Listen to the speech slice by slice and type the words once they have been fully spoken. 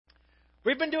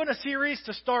We've been doing a series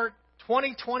to start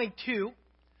 2022,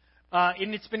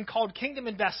 and it's been called Kingdom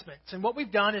Investments. And what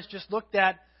we've done is just looked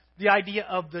at the idea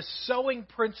of the sowing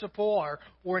principle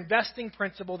or investing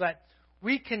principle that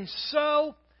we can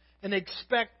sow and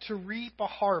expect to reap a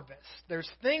harvest. There's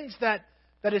things that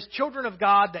as children of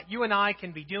God that you and I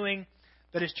can be doing,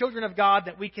 that as children of God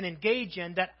that we can engage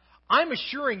in, that I'm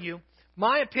assuring you,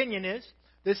 my opinion is,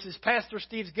 this is Pastor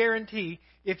Steve's guarantee,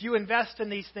 if you invest in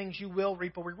these things, you will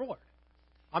reap a reward.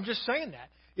 I'm just saying that.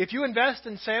 If you invest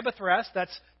in Sabbath rest,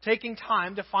 that's taking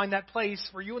time to find that place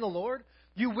for you and the Lord,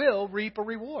 you will reap a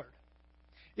reward.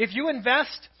 If you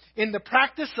invest in the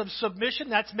practice of submission,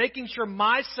 that's making sure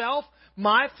myself,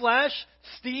 my flesh,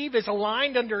 Steve, is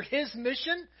aligned under His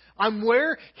mission. I'm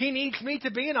where He needs me to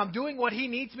be, and I'm doing what He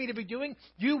needs me to be doing.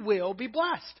 You will be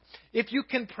blessed. If you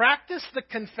can practice the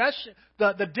confession,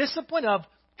 the discipline of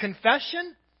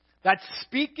confession, that's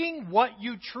speaking what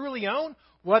you truly own,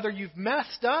 whether you've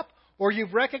messed up or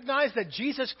you've recognized that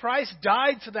Jesus Christ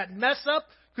died so that mess up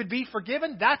could be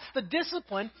forgiven, that's the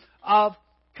discipline of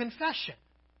confession.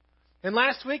 And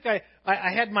last week I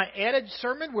had my added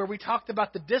sermon where we talked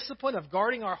about the discipline of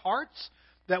guarding our hearts,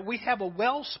 that we have a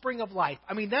wellspring of life.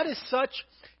 I mean, that is such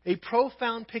a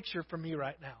profound picture for me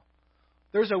right now.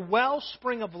 There's a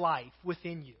wellspring of life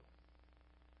within you.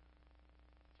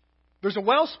 There's a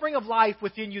wellspring of life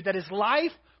within you that is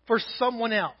life for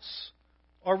someone else.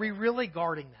 Are we really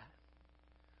guarding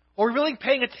that? Are we really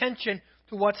paying attention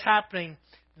to what's happening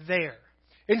there?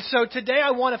 And so today I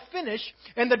want to finish,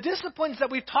 and the disciplines that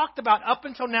we've talked about up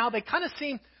until now, they kind of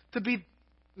seem to be,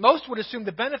 most would assume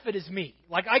the benefit is me.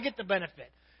 Like I get the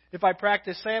benefit. If I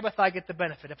practice Sabbath, I get the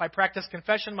benefit. If I practice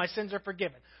confession, my sins are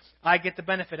forgiven. I get the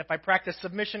benefit. If I practice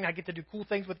submission, I get to do cool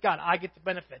things with God. I get the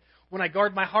benefit. When I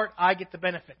guard my heart, I get the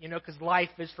benefit, because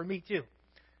life is for me too.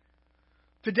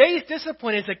 Today's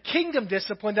discipline is a kingdom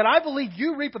discipline that I believe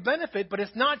you reap a benefit, but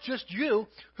it's not just you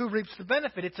who reaps the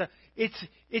benefit. It's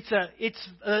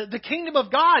the kingdom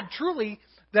of God truly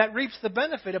that reaps the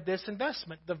benefit of this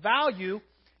investment. The value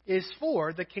is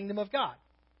for the kingdom of God.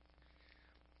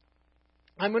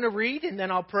 I'm going to read and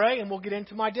then I'll pray and we'll get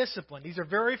into my discipline. These are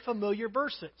very familiar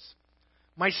verses.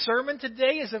 My sermon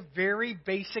today is a very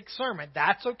basic sermon.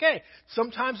 That's okay.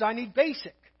 Sometimes I need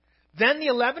basic. Then the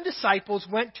 11 disciples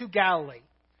went to Galilee,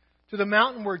 to the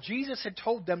mountain where Jesus had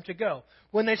told them to go.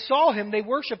 When they saw Him, they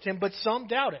worshipped Him, but some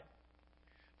doubted.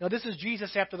 Now, this is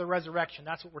Jesus after the resurrection.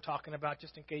 That's what we're talking about,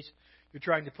 just in case you're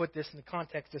trying to put this in the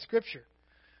context of Scripture.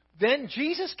 Then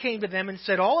Jesus came to them and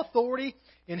said, "All authority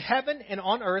in heaven and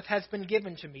on earth has been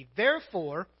given to me.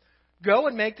 Therefore, go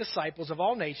and make disciples of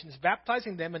all nations,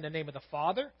 baptizing them in the name of the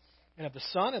Father and of the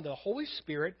Son and of the Holy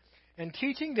Spirit, and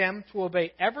teaching them to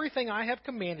obey everything I have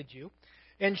commanded you.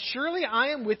 And surely I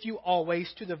am with you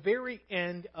always to the very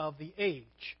end of the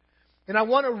age." And I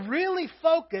want to really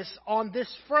focus on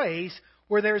this phrase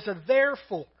where there's a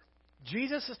therefore.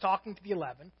 Jesus is talking to the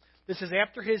 11. This is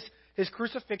after his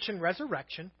crucifixion,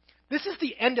 resurrection. This is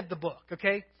the end of the book,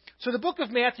 okay? So the book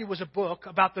of Matthew was a book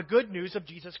about the good news of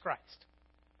Jesus Christ.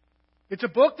 It's a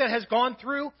book that has gone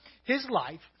through His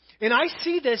life. And I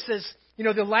see this as,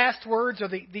 the last words or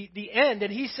the end.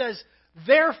 And He says,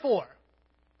 therefore.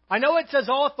 I know it says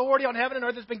all authority on heaven and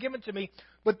earth has been given to me,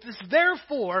 but this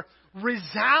therefore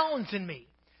resounds in me.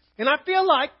 And I feel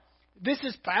like this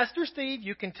is Pastor Steve.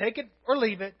 You can take it or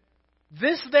leave it.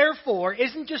 This therefore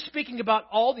isn't just speaking about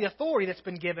all the authority that's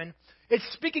been given. It's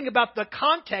speaking about the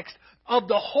context of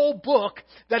the whole book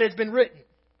that has been written.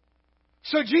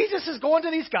 So Jesus is going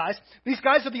to these guys. These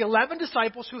guys are the 11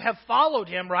 disciples who have followed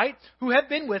Him, right? Who have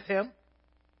been with Him.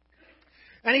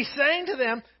 And He's saying to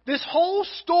them, this whole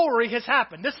story has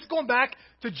happened. This is going back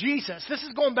to Jesus. This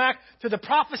is going back to the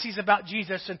prophecies about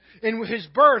Jesus and His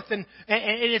birth. And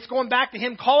it's going back to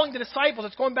Him calling the disciples.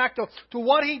 It's going back to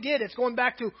what He did. It's going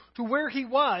back to where He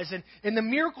was and the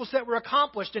miracles that were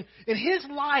accomplished in His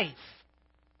life.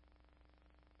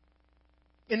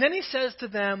 And then He says to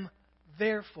them,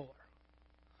 therefore.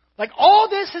 Like all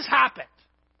this has happened.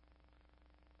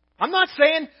 I'm not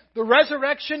saying the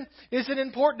resurrection isn't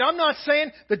important. I'm not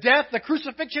saying the death, the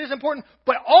crucifixion is important.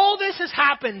 But all this has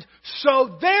happened,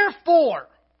 so therefore,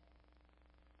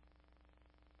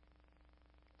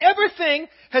 everything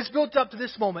has built up to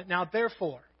this moment. Now,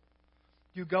 therefore,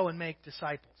 you go and make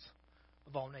disciples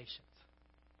of all nations.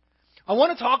 I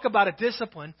want to talk about a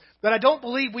discipline that I don't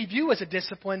believe we view as a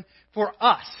discipline for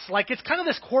us. Like it's kind of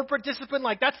this corporate discipline,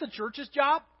 like that's the church's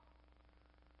job.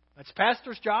 That's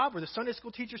pastor's job or the Sunday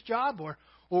school teacher's job or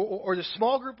the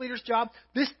small group leader's job.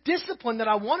 This discipline that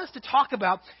I want us to talk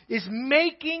about is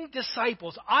making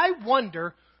disciples. I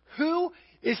wonder who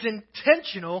is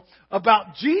intentional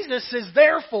about Jesus is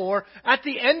therefore at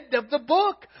the end of the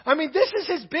book. I mean, this is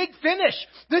his big finish.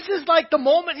 This is like the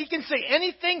moment he can say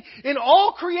anything in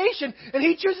all creation, and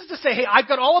he chooses to say, hey, I've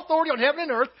got all authority on heaven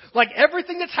and earth, like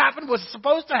everything that's happened was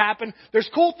supposed to happen. There's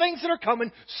cool things that are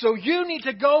coming, so you need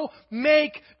to go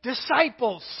make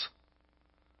disciples.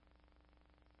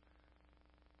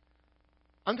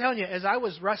 I'm telling you, as I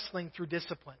was wrestling through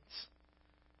disciplines,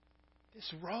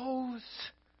 this rose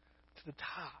to the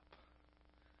top.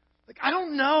 Like, I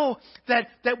don't know that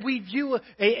we view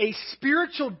a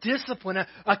spiritual discipline,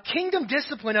 a kingdom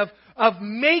discipline of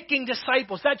making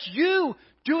disciples. That's you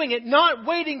doing it, not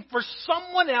waiting for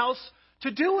someone else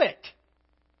to do it.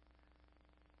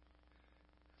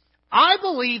 I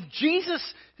believe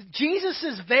Jesus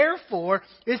is therefore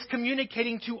is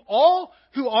communicating to all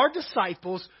who are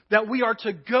disciples that we are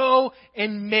to go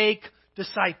and make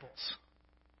disciples.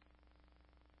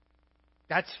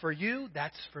 That's for you,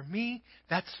 that's for me,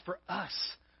 that's for us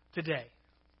today.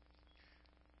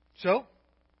 So,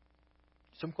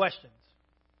 some questions.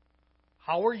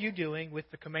 How are you doing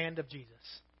with the command of Jesus?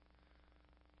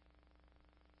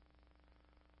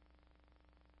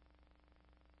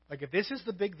 Like, if this is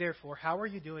the big therefore, how are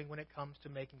you doing when it comes to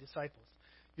making disciples?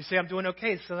 You say, I'm doing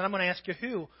okay, so then I'm going to ask you,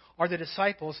 who are the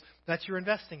disciples that you're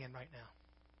investing in right now?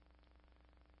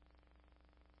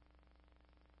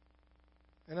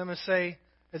 And I'm going to say,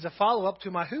 as a follow-up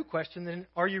to my who question, then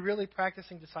are you really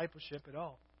practicing discipleship at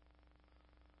all?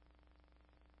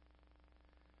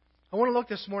 I want to look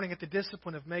this morning at the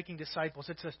discipline of making disciples.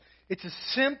 It's a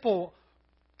simple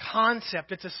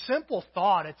concept. It's a simple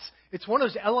thought. It's one of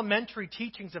those elementary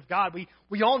teachings of God.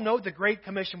 We all know the Great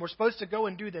Commission. We're supposed to go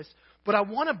and do this. But I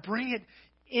want to bring it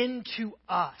into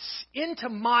us, into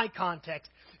my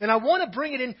context. And I want to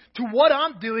bring it into what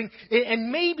I'm doing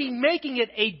and maybe making it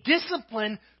a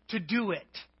discipline to do it.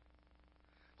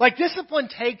 Like, discipline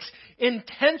takes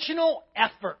intentional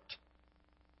effort.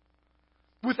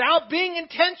 Without being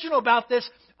intentional about this,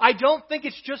 I don't think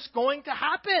it's just going to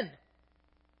happen.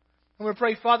 I'm going to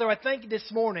pray, Father, I thank you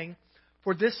this morning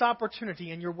for this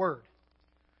opportunity in your word.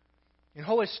 And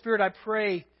Holy Spirit, I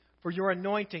pray for your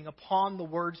anointing upon the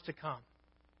words to come.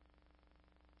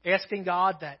 Asking,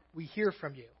 God, that we hear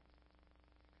from you.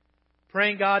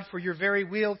 Praying, God, for your very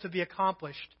will to be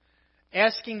accomplished.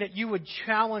 Asking that you would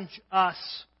challenge us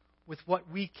with what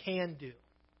we can do.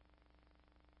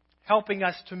 Helping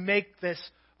us to make this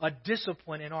a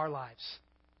discipline in our lives.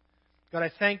 God,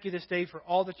 I thank you this day for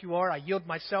all that you are. I yield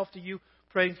myself to you,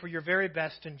 praying for your very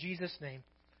best. In Jesus' name,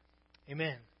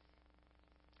 amen.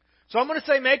 So I'm going to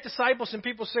say make disciples, and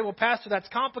people say, well, Pastor, that's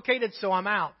complicated, so I'm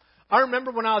out. I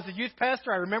remember when I was a youth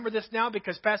pastor, I remember this now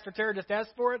because Pastor Tara just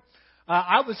asked for it.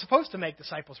 I was supposed to make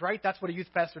disciples, right? That's what a youth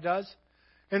pastor does.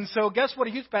 And so guess what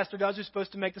a youth pastor does who's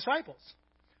supposed to make disciples?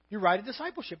 You write a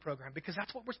discipleship program because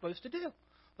that's what we're supposed to do.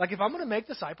 Like, if I'm going to make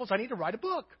disciples, I need to write a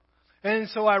book. And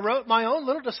so I wrote my own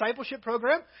little discipleship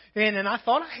program, and I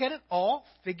thought I had it all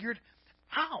figured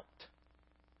out.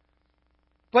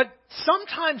 But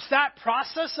sometimes that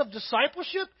process of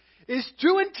discipleship is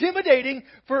too intimidating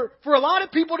for a lot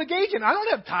of people to engage in. I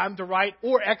don't have time to write,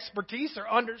 or expertise or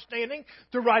understanding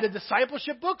to write a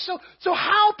discipleship book. So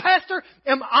how, Pastor,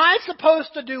 am I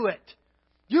supposed to do it?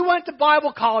 You went to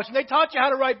Bible college and they taught you how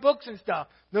to write books and stuff.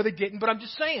 No, they didn't, but I'm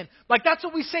just saying. Like, that's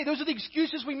what we say. Those are the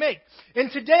excuses we make.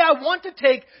 And today I want to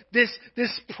take this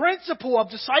principle of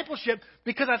discipleship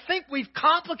because I think we've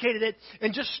complicated it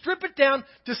and just strip it down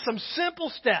to some simple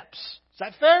steps. Is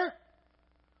that fair?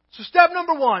 So step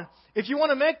number one, if you want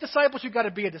to make disciples, you've got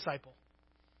to be a disciple.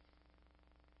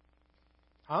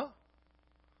 Huh?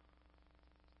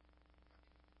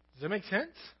 Does that make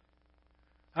sense?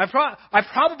 I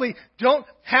probably don't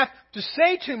have to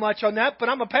say too much on that, but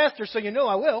I'm a pastor, so you know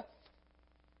I will.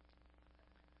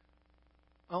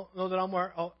 Oh, know that I'm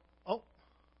working. Oh,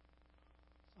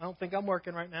 I don't think I'm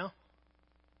working right now.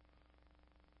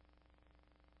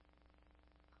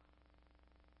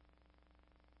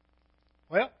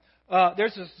 Well,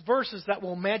 there's this verses that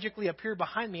will magically appear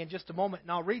behind me in just a moment,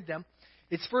 and I'll read them.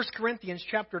 It's 1 Corinthians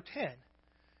chapter 10.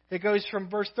 It goes from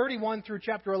verse 31 through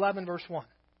chapter 11, verse 1.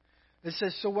 It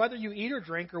says, so whether you eat or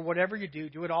drink or whatever you do,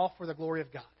 do it all for the glory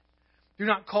of God. Do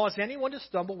not cause anyone to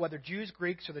stumble, whether Jews,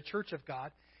 Greeks, or the church of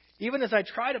God, even as I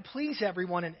try to please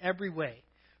everyone in every way.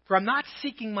 For I'm not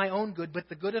seeking my own good, but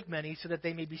the good of many, so that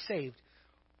they may be saved.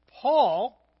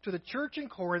 Paul, to the church in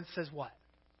Corinth, says what?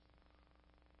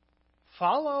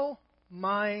 Follow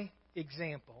my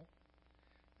example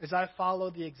as I follow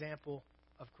the example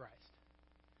of Christ.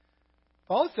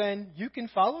 Paul is saying, you can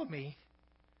follow me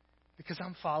Because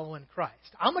I'm following Christ.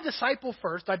 I'm a disciple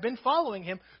first. I've been following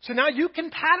Him. So now you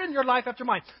can pattern your life after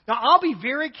mine. Now, I'll be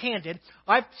very candid.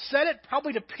 I've said it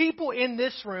probably to people in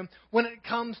this room when it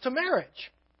comes to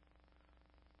marriage.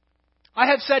 I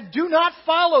have said, do not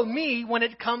follow me when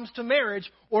it comes to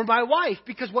marriage or my wife,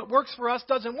 because what works for us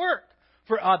doesn't work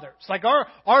for others. Like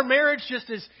our marriage just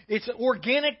is, it's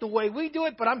organic the way we do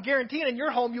it, but I'm guaranteeing in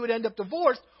your home you would end up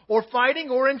divorced or fighting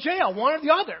or in jail, one or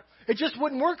the other. It just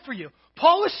wouldn't work for you.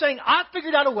 Paul is saying, I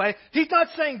figured out a way. He's not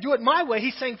saying do it my way.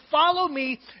 He's saying follow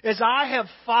me as I have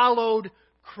followed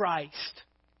Christ.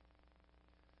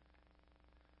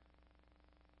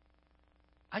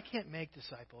 I can't make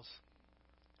disciples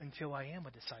until I am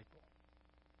a disciple.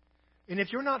 And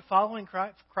if you're not following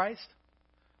Christ,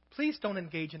 please don't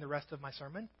engage in the rest of my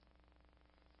sermon.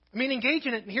 I mean, engage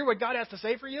in it and hear what God has to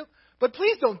say for you, but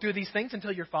please don't do these things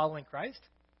until you're following Christ.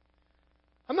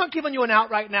 I'm not giving you an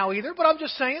out right now either, but I'm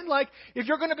just saying, like, if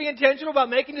you're going to be intentional about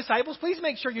making disciples, please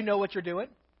make sure you know what you're doing.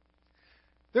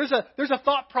 There's a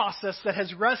thought process that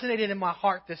has resonated in my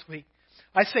heart this week.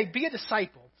 I say, be a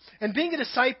disciple. And being a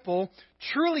disciple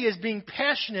truly is being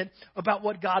passionate about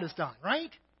what God has done,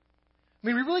 right? I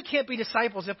mean, we really can't be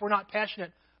disciples if we're not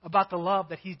passionate about the love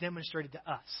that He's demonstrated to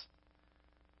us.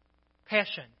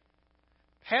 Passion.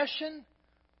 Passion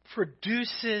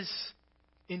produces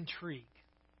intrigue.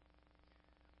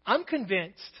 I'm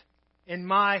convinced, in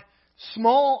my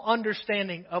small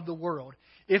understanding of the world,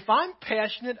 if I'm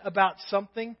passionate about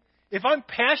something, if I'm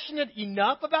passionate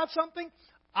enough about something,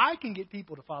 I can get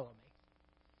people to follow me.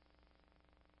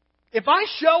 If I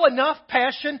show enough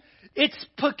passion, it's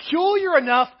peculiar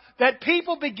enough that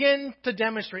people begin to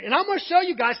demonstrate. And I'm going to show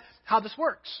you guys how this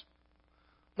works.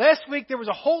 Last week, there was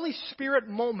a Holy Spirit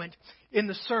moment in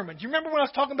the sermon. Do you remember when I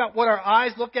was talking about what our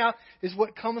eyes look out is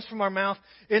what comes from our mouth?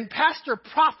 And Pastor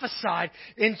prophesied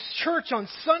in church on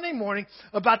Sunday morning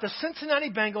about the Cincinnati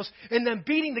Bengals and them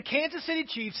beating the Kansas City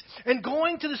Chiefs and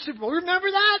going to the Super Bowl. Remember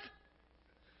that?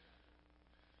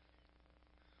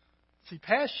 See,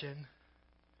 passion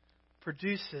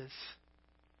produces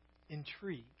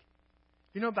intrigue.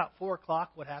 You know, about 4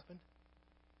 o'clock, what happened?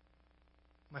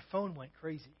 My phone went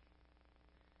crazy.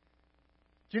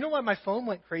 Do you know why my phone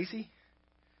went crazy?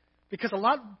 Because a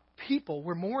lot of people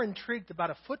were more intrigued about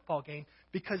a football game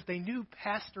because they knew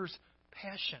pastor's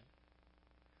passion.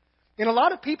 And a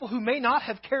lot of people who may not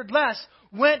have cared less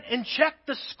went and checked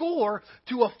the score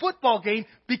to a football game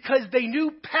because they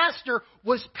knew pastor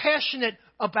was passionate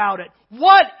about it.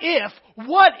 What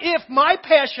if my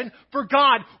passion for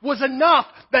God was enough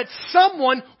that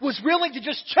someone was willing to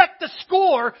just check the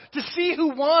score to see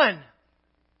who won?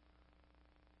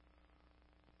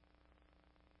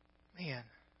 Man,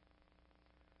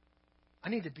 I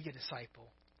need to be a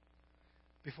disciple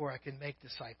before I can make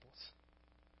disciples.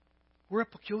 We're a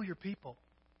peculiar people.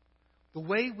 The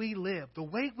way we live, the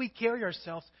way we carry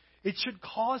ourselves, it should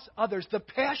cause others. The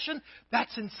passion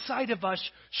that's inside of us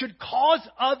should cause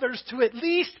others to at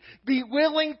least be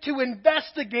willing to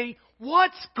investigate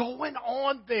what's going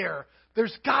on there.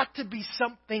 There's got to be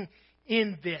something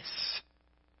in this.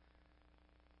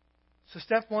 So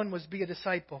step 1 was be a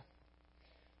disciple.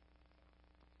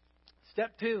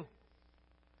 Step 2,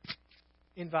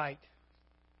 invite.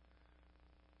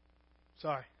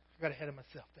 Sorry, I got ahead of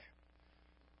myself there.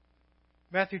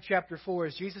 Matthew chapter 4,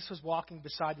 as Jesus was walking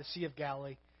beside the Sea of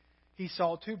Galilee, he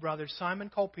saw 2 brothers, Simon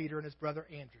called Peter and his brother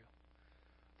Andrew.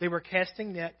 They were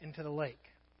casting net into the lake,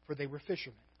 for they were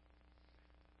fishermen.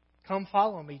 Come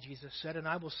follow me, Jesus said, and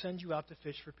I will send you out to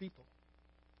fish for people.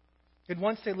 And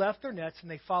once they left their nets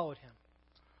and they followed him.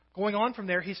 Going on from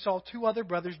there, he saw 2 other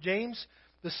brothers, James,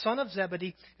 the son of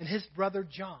Zebedee, and his brother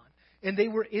John. And they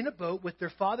were in a boat with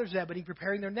their father Zebedee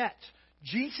preparing their nets.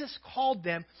 Jesus called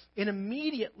them, and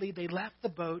immediately they left the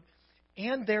boat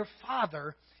and their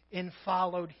father and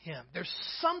followed him. There's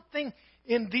something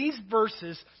in these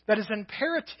verses that is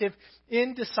imperative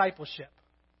in discipleship.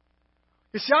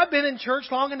 You see, I've been in church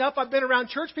long enough. I've been around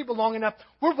church people long enough.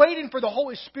 We're waiting for the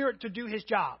Holy Spirit to do His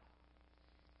job.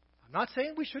 I'm not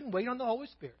saying we shouldn't wait on the Holy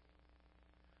Spirit.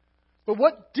 But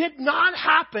what did not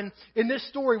happen in this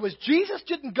story was Jesus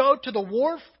didn't go to the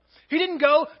wharf. He didn't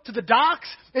go to the docks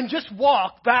and just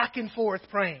walk back and forth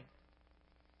praying.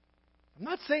 I'm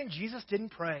not saying Jesus didn't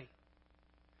pray.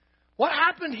 What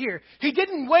happened here? He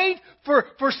didn't wait for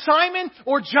Simon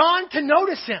or John to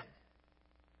notice him.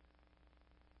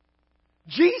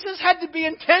 Jesus had to be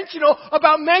intentional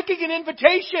about making an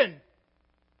invitation.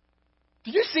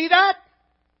 Do you see that?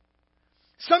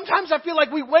 Sometimes I feel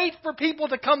like we wait for people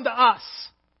to come to us.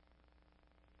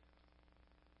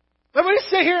 Let me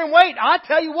sit here and wait. I'll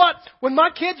tell you what, when my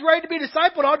kid's ready to be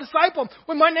discipled, I'll disciple them.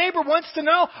 When my neighbor wants to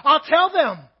know, I'll tell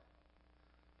them.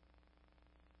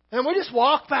 And we just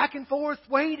walk back and forth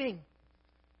waiting.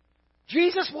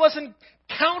 Jesus wasn't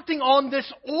counting on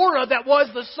this aura that was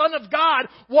the Son of God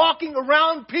walking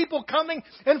around, people coming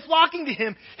and flocking to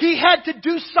Him. He had to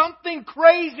do something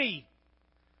crazy.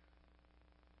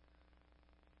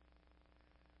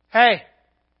 Hey,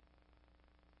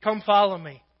 come follow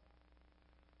me.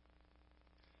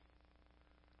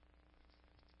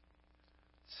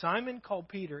 Simon called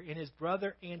Peter and his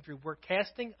brother Andrew were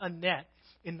casting a net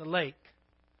in the lake.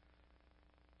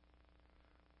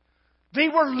 They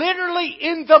were literally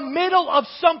in the middle of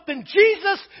something.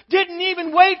 Jesus didn't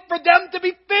even wait for them to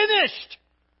be finished.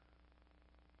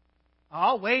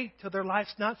 I'll wait till their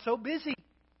life's not so busy.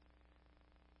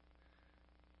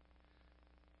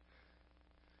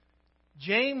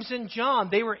 James and John,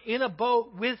 they were in a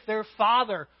boat with their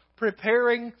father,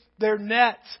 preparing their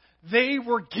nets. They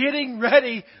were getting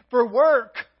ready for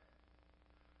work.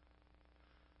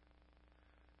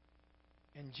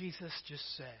 And Jesus just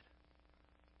said,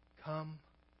 come,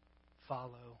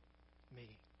 follow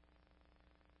me.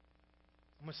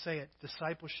 I'm going to say it.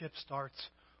 Discipleship starts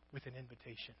with an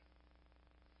invitation.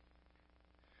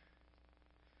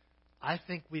 I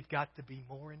think we've got to be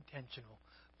more intentional,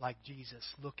 like Jesus,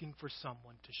 looking for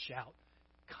someone to shout,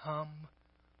 come,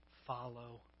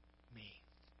 follow me.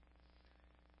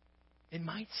 It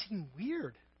might seem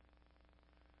weird.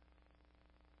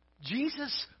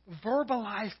 Jesus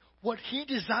verbalized what He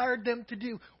desired them to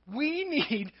do. We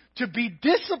need to be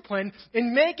disciplined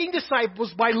in making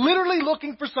disciples by literally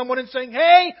looking for someone and saying,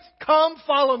 hey, come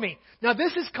follow me. Now,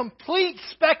 this is complete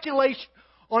speculation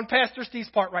on Pastor Steve's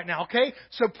part right now, okay?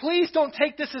 So please don't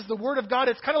take this as the Word of God.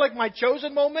 It's kind of like my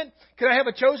chosen moment. Can I have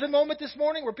a chosen moment this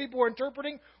morning where people are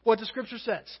interpreting what the Scripture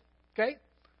says? Okay?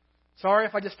 Sorry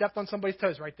if I just stepped on somebody's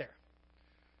toes right there.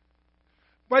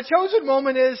 My chosen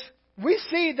moment is, we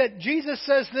see that Jesus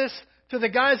says this to the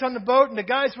guys on the boat and the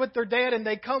guys with their dad, and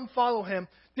they come follow Him.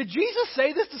 Did Jesus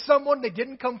say this to someone that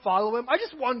didn't come follow Him? I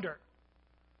just wonder.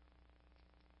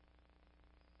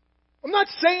 I'm not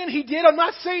saying He did. I'm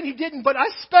not saying He didn't. But I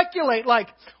speculate, like,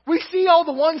 we see all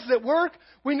the ones that work.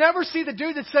 We never see the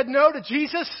dude that said no to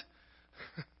Jesus.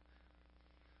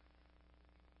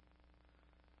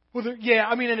 Well,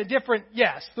 in a different,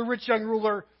 yes, the rich young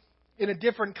ruler in a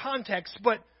different context.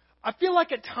 But I feel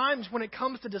like at times when it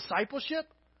comes to discipleship,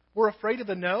 we're afraid of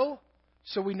the no,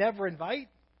 so we never invite.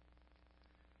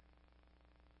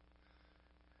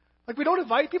 Like, we don't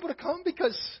invite people to come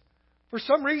because for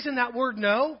some reason that word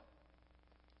no.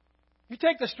 You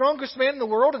take the strongest man in the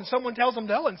world and someone tells them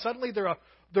no, and suddenly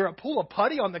they're a pool of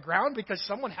putty on the ground because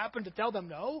someone happened to tell them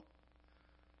no.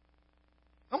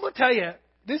 I'm going to tell you,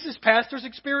 this is pastor's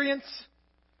experience.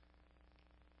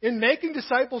 In making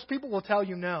disciples, people will tell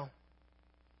you no.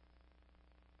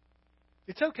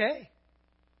 It's okay.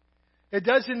 It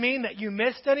doesn't mean that you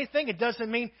missed anything. It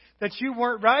doesn't mean that you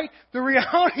weren't right. The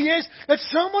reality is that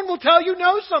someone will tell you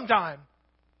no sometime.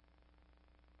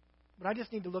 But I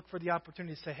just need to look for the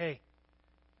opportunity to say, hey,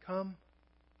 come,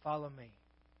 follow me.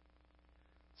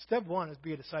 Step 1 is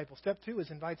be a disciple. Step 2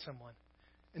 is invite someone.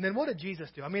 And then what did Jesus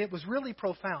do? I mean, it was really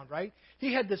profound, right?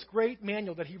 He had this great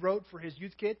manual that He wrote for His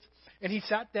youth kids. And He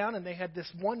sat down and they had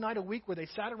this one night a week where they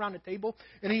sat around a table.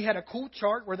 And He had a cool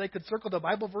chart where they could circle the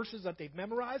Bible verses that they'd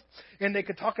memorized. And they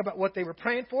could talk about what they were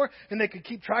praying for. And they could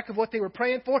keep track of what they were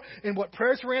praying for and what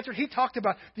prayers were answered. He talked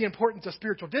about the importance of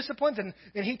spiritual disciplines. And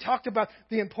He talked about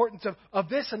the importance of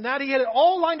this and that. He had it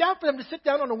all lined out for them to sit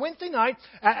down on a Wednesday night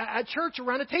at church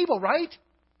around a table, right?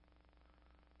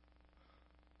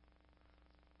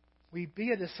 We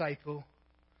be a disciple.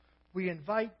 We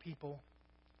invite people.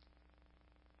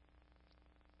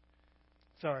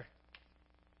 And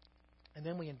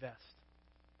then we invest.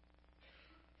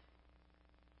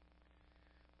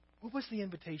 What was the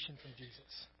invitation from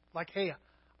Jesus? Like, hey,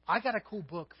 I got a cool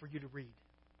book for you to read.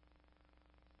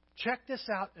 Check this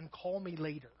out and call me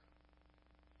later.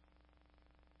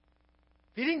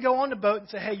 He didn't go on the boat and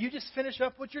say, hey, you just finish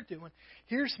up what you're doing.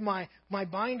 Here's my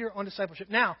binder on discipleship.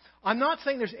 Now, I'm not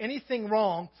saying there's anything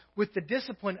wrong with the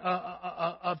discipline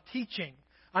of teaching.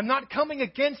 I'm not coming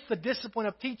against the discipline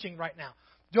of teaching right now.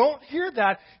 Don't hear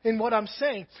that in what I'm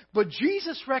saying. But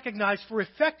Jesus recognized for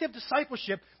effective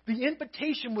discipleship, the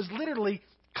invitation was literally,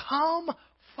 come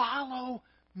follow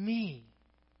me.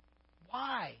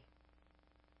 Why?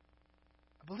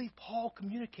 I believe Paul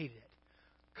communicated it.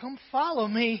 Come follow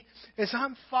me as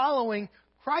I'm following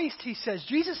Christ, he says.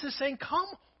 Jesus is saying, come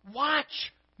watch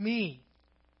me.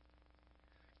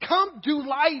 Come do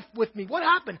life with me. What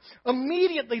happened?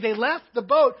 Immediately they left the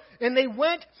boat and they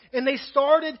went and they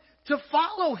started to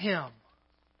follow Him.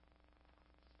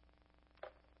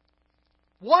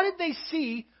 What did they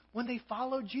see when they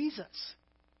followed Jesus?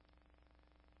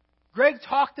 Greg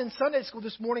talked in Sunday school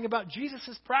this morning about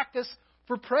Jesus' practice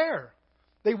for prayer.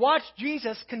 They watched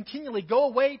Jesus continually go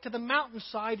away to the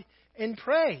mountainside and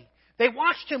pray. They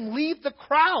watched him leave the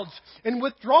crowds and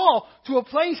withdraw to a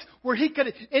place where he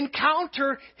could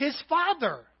encounter his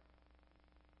Father.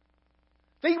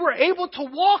 They were able to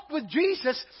walk with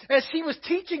Jesus as he was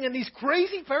teaching in these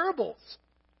crazy parables.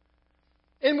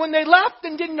 And when they left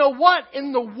and didn't know what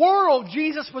in the world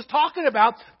Jesus was talking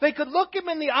about, they could look him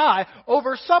in the eye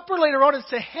over supper later on and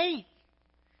say, "Hey,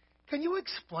 can you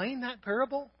explain that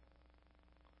parable?"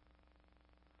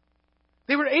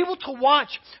 They were able to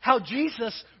watch how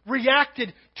Jesus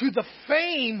reacted to the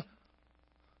fame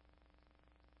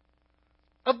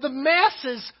of the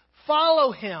masses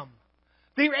follow him.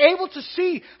 They were able to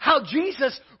see how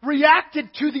Jesus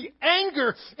reacted to the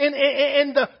anger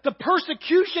and the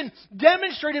persecution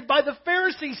demonstrated by the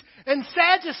Pharisees and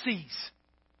Sadducees.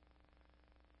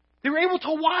 They were able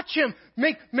to watch him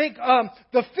make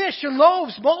the fish and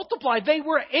loaves multiply. They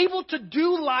were able to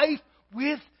do life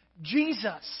with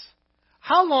Jesus.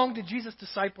 How long did Jesus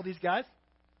disciple these guys?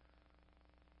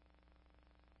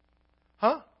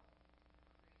 Huh?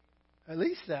 At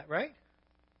least that, right?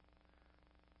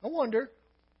 I wonder.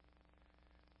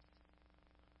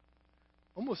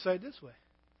 I'm going to say it this way.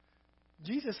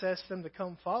 Jesus asked them to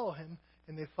come follow him,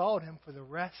 and they followed him for the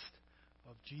rest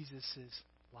of Jesus'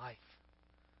 life.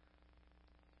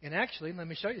 And actually, let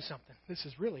me show you something. This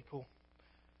is really cool.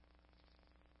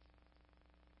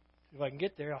 If I can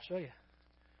get there, I'll show you.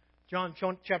 John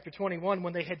chapter 21,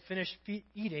 when they had finished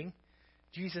eating,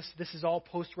 Jesus, this is all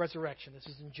post-resurrection. This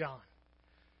is in John.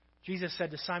 Jesus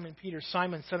said to Simon Peter,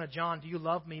 "Simon, son of John, do you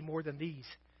love me more than these?"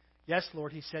 "Yes,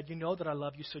 Lord," he said, "you know that I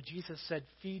love you." So Jesus said,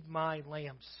 "Feed my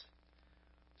lambs."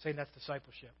 Saying that's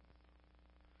discipleship.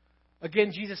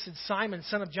 Again, Jesus said, "Simon,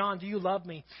 son of John, do you love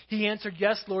me?" He answered,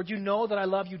 "Yes, Lord, you know that I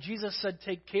love you." Jesus said,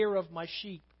 "Take care of my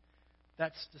sheep."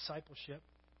 That's discipleship.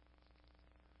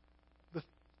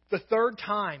 The third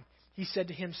time, he said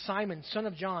to him, "Simon, son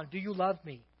of John, do you love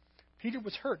me?" Peter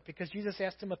was hurt because Jesus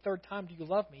asked him a third time, "Do you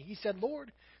love me?" He said,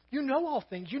 "Lord, you know all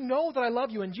things. You know that I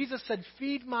love you." And Jesus said,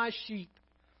 "Feed my sheep.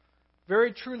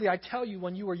 Very truly, I tell you,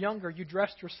 when you were younger, you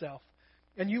dressed yourself,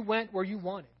 and you went where you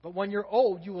wanted. But when you're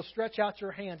old, you will stretch out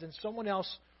your hands, and someone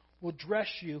else will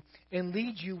dress you and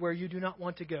lead you where you do not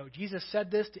want to go." Jesus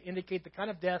said this to indicate the kind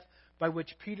of death by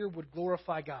which Peter would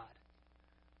glorify God.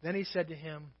 Then he said to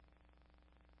him,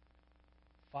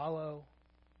 "Follow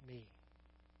me."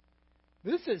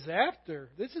 This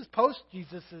is post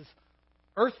Jesus'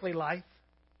 earthly life.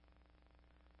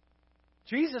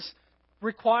 Jesus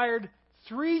required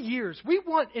 3 years. We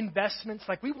want investments,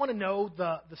 like we want to know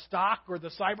the stock or the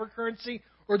cyber currency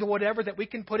or the whatever that we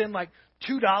can put in like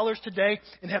 $2 today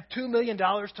and have $2 million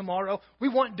tomorrow. We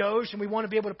want Doge, and we want to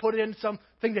be able to put it in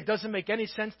something that doesn't make any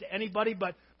sense to anybody,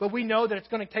 but we know that it's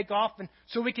going to take off, and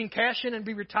so we can cash in and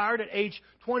be retired at age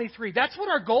 23. That's what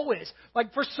our goal is.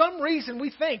 Like, for some reason,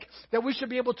 we think that we should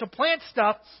be able to plant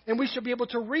stuff and we should be able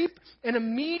to reap an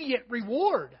immediate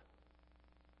reward.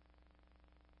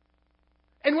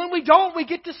 And when we don't, we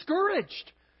get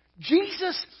discouraged.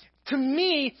 Jesus, to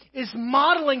me, is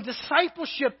modeling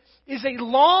discipleship is a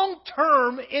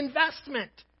long-term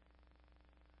investment.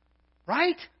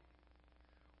 Right?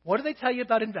 What do they tell you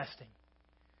about investing?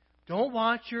 Don't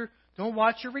watch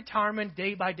your retirement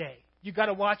day by day. You've got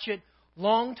to watch it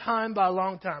long time by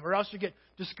long time, or else you get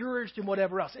discouraged and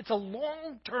whatever else. It's a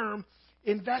long-term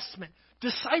investment.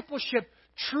 Discipleship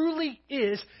truly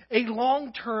is a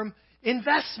long-term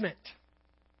investment.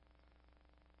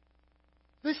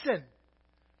 Listen,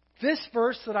 this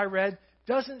verse that I read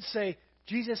doesn't say,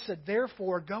 Jesus said,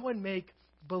 "Therefore, go and make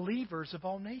believers of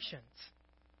all nations."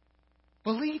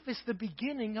 Belief is the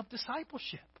beginning of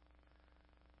discipleship.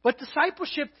 But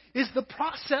discipleship is the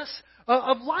process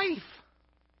of life.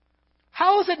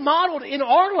 How is it modeled in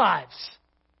our lives?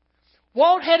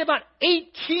 Walt had about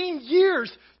 18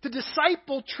 years to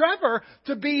disciple Trevor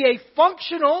to be a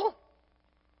functional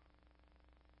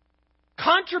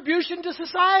contribution to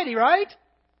society, right?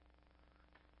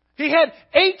 He had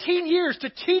 18 years to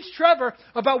teach Trevor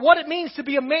about what it means to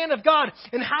be a man of God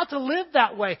and how to live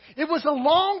that way. It was a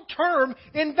long-term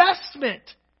investment.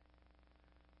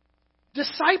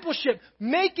 Discipleship,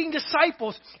 making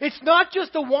disciples, it's not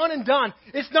just a one and done.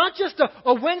 It's not just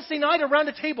a Wednesday night around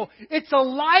a table. It's a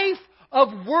life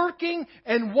of working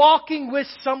and walking with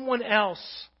someone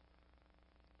else.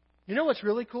 You know what's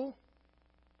really cool?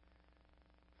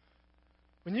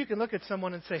 When you can look at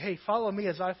someone and say, "Hey, follow me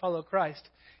as I follow Christ,"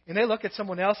 and they look at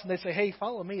someone else and they say, "Hey,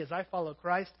 follow me as I follow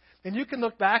Christ," then you can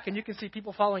look back and you can see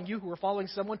people following you who were following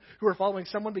someone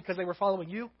because they were following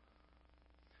you.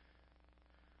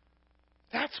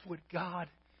 That's what God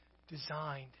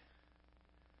designed.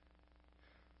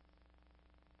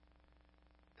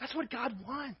 That's what God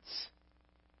wants.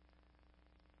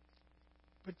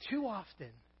 But too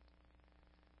often,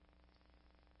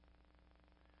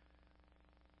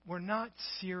 we're not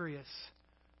serious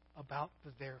about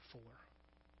the therefore.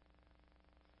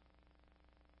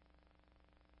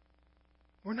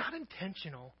 We're not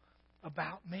intentional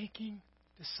about making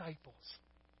disciples.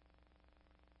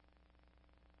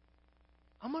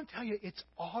 I'm going to tell you, it's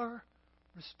our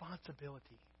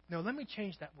responsibility. No, let me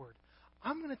change that word.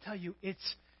 I'm going to tell you,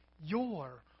 it's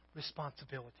your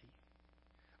responsibility.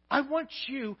 I want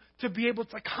you to be able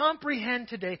to comprehend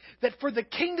today that for the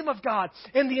kingdom of God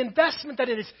and the investment that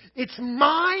it is, it's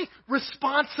my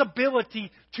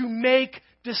responsibility to make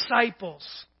disciples.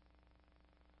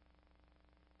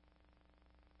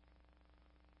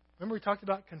 Remember we talked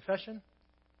about confession?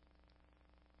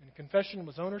 And confession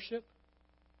was ownership.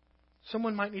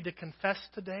 Someone might need to confess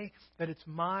today that it's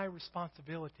my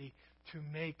responsibility to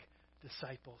make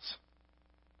disciples.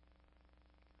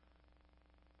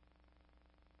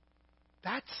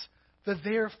 That's the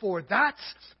therefore. That's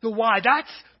the why. That's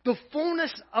the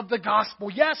fullness of the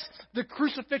gospel. Yes, the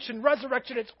crucifixion,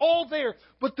 resurrection, it's all there.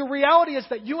 But the reality is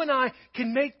that you and I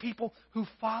can make people who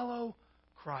follow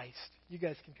Christ. You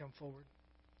guys can come forward.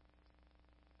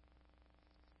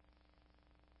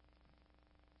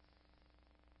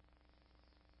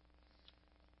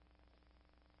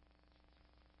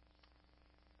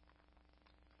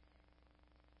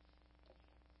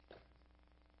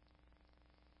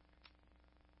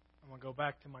 I'm going to go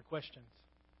back to my questions.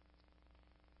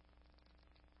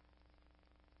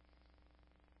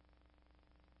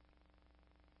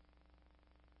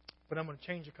 But I'm going to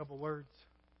change a couple words.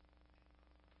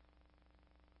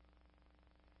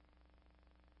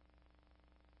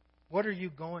 What are you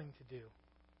going to do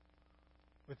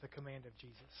with the command of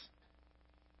Jesus?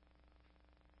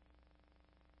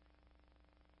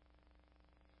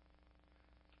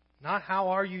 Not how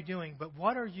are you doing, but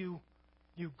what are you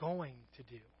going to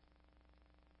do?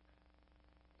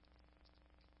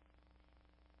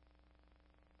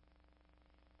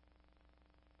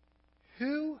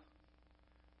 Who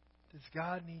does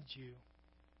God need you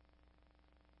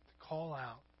to call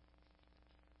out,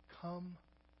 come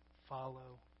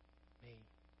follow me?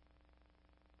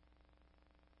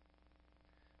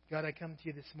 God, I come to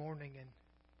you this morning and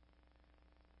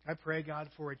I pray, God,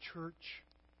 for a church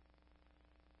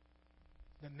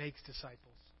that makes disciples.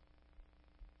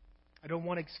 I don't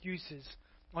want excuses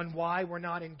on why we're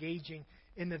not engaging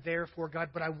in the therefore, God,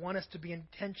 but I want us to be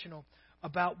intentional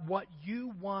about what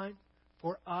you want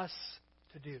for us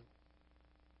to do.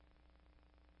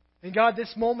 And God,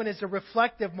 this moment is a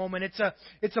reflective moment.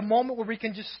 It's a moment where we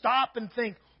can just stop and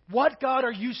think, what, God,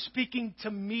 are you speaking to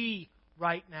me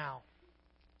right now?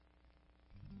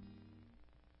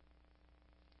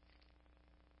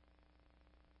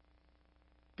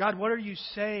 God, what are you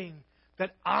saying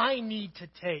that I need to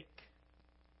take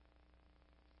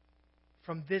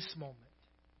from this moment?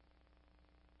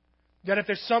 God, if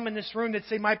there's some in this room that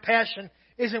say my passion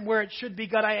isn't where it should be,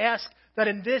 God, I ask that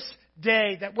in this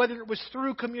day, that whether it was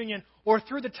through communion or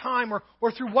through the time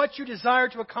or through what you desire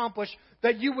to accomplish,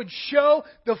 that you would show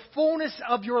the fullness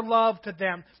of your love to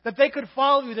them, that they could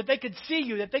follow you, that they could see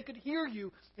you, that they could hear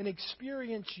you and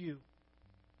experience you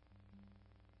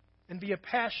and be a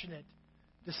passionate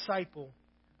disciple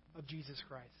of Jesus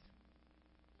Christ.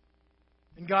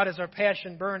 And God, as our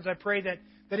passion burns, I pray that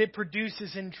it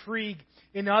produces intrigue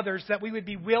in others, that we would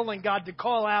be willing, God, to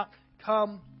call out,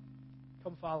 come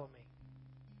follow me.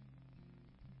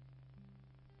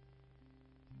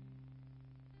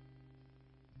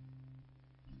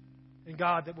 And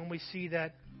God, that when we see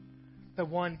that the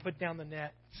one put down the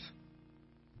nets,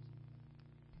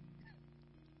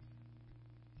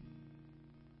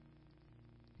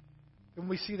 when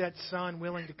we see that son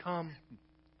willing to come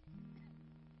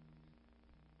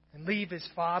and leave his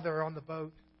father on the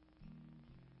boat,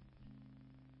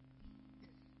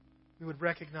 we would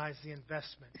recognize the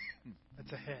investment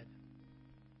that's ahead.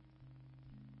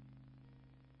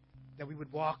 That we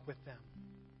would walk with them.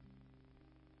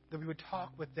 That we would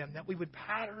talk with them. That we would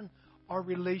pattern our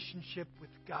relationship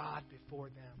with God before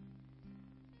them.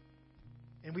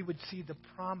 And we would see the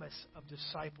promise of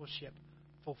discipleship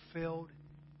fulfilled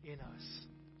in us.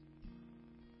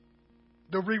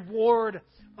 The reward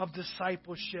of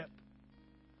discipleship.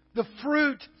 The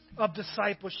fruit of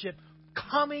discipleship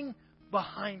coming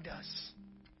behind us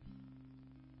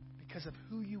because of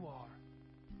who you are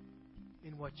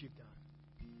in what you've done.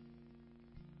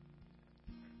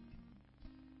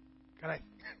 God, I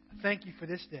thank you for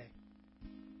this day.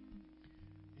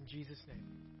 In Jesus' name.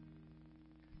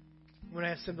 I'm going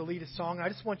to ask them to lead a song. I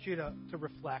just want you to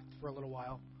reflect for a little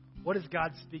while. What is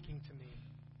God speaking to me?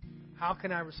 How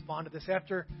can I respond to this?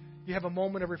 After you have a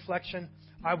moment of reflection,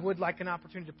 I would like an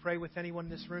opportunity to pray with anyone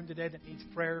in this room today that needs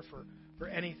prayer for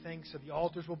anything. So the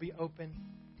altars will be open.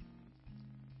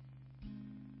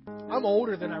 I'm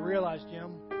older than I realized,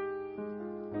 Jim.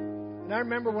 And I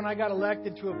remember when I got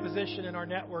elected to a position in our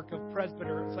network of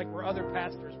presbyter, it's like we're other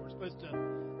pastors. We're supposed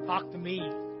to talk to me.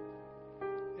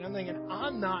 And I'm thinking,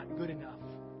 I'm not good enough.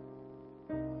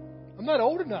 I'm not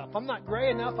old enough. I'm not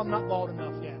gray enough. I'm not bald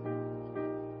enough yet.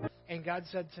 And God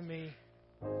said to me,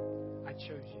 I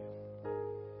chose you.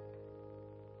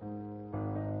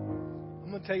 I'm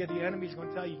going to tell you, the enemy's going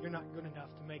to tell you you're not good enough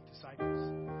to make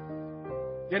disciples.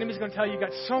 The enemy's going to tell you you've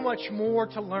got so much more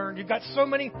to learn. You've got so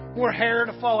many more hair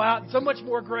to fall out and so much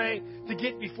more gray to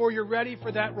get before you're ready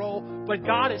for that role. But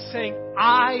God is saying,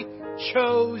 I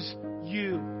chose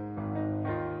you.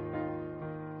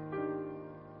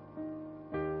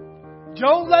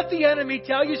 Don't let the enemy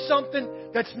tell you something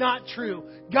that's not true.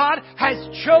 God has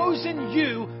chosen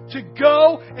you to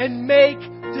go and make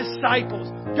disciples.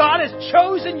 God has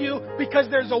chosen you because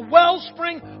there's a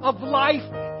wellspring of life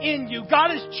in you.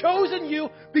 God has chosen you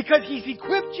because He's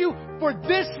equipped you for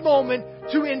this moment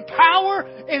to empower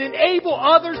and enable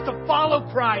others to follow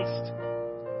Christ.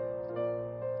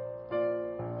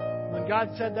 When God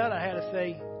said that, I had to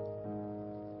say,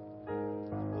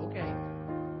 okay.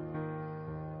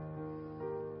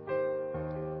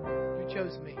 You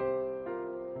chose me.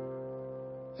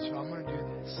 So I'm going to do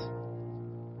this.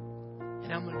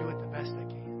 And I'm going to do it the best I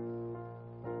can.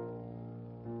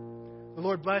 The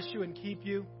Lord bless you and keep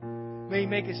you. May He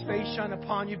make His face shine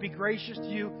upon you, be gracious to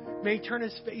you. May He turn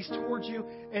His face towards you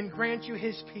and grant you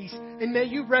His peace. And may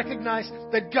you recognize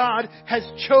that God has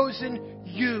chosen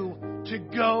you to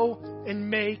go and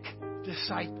make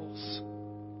disciples.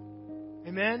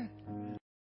 Amen.